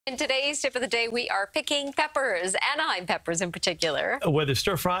In today's tip of the day, we are picking peppers, Anaheim peppers in particular. Whether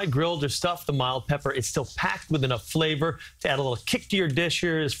stir-fried, grilled, or stuffed, the mild pepper is still packed with enough flavor to add a little kick to your dish.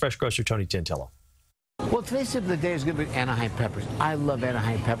 Here is fresh grocer Tony Tantillo. Well, today's tip of the day is going to be Anaheim peppers. I love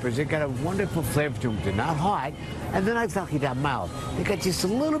Anaheim peppers. They got a wonderful flavor to them. They're not hot, and they're not exactly that mild. They got just a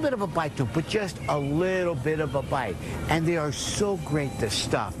little bit of a bite to them, but just a little bit of a bite. And they are so great to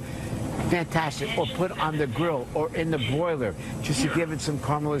stuff. Fantastic, or put on the grill or in the broiler just to give it some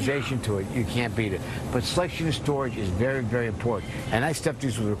caramelization to it. You can't beat it. But selection and storage is very, very important. And I stuff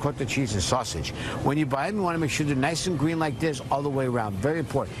these with ricotta cheese and sausage. When you buy them, you want to make sure they're nice and green like this all the way around. Very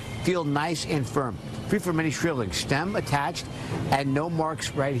important. Feel nice and firm. Free from any shriveling. Stem attached and no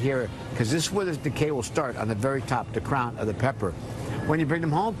marks right here, because this is where the decay will start, on the very top, the crown of the pepper. When you bring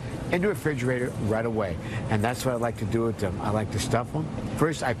them home, into the refrigerator right away. And that's what I like to do with them. I like to stuff them.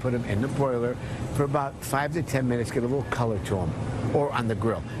 First, I put them in the broiler for about 5 to 10 minutes, get a little color to them, or on the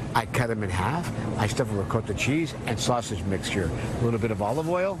grill. I cut them in half. I stuff them with ricotta cheese and sausage mixture. A little bit of olive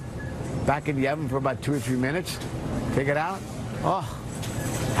oil. Back in the oven for about 2 or 3 minutes. Take it out. Oh,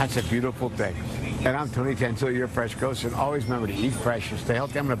 that's a beautiful thing. And I'm Tony Tantillo, your fresh grocer. And always remember to eat fresh and stay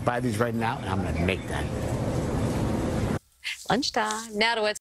healthy. I'm going to buy these right now, and I'm going to make that. Lunchtime. Now to what's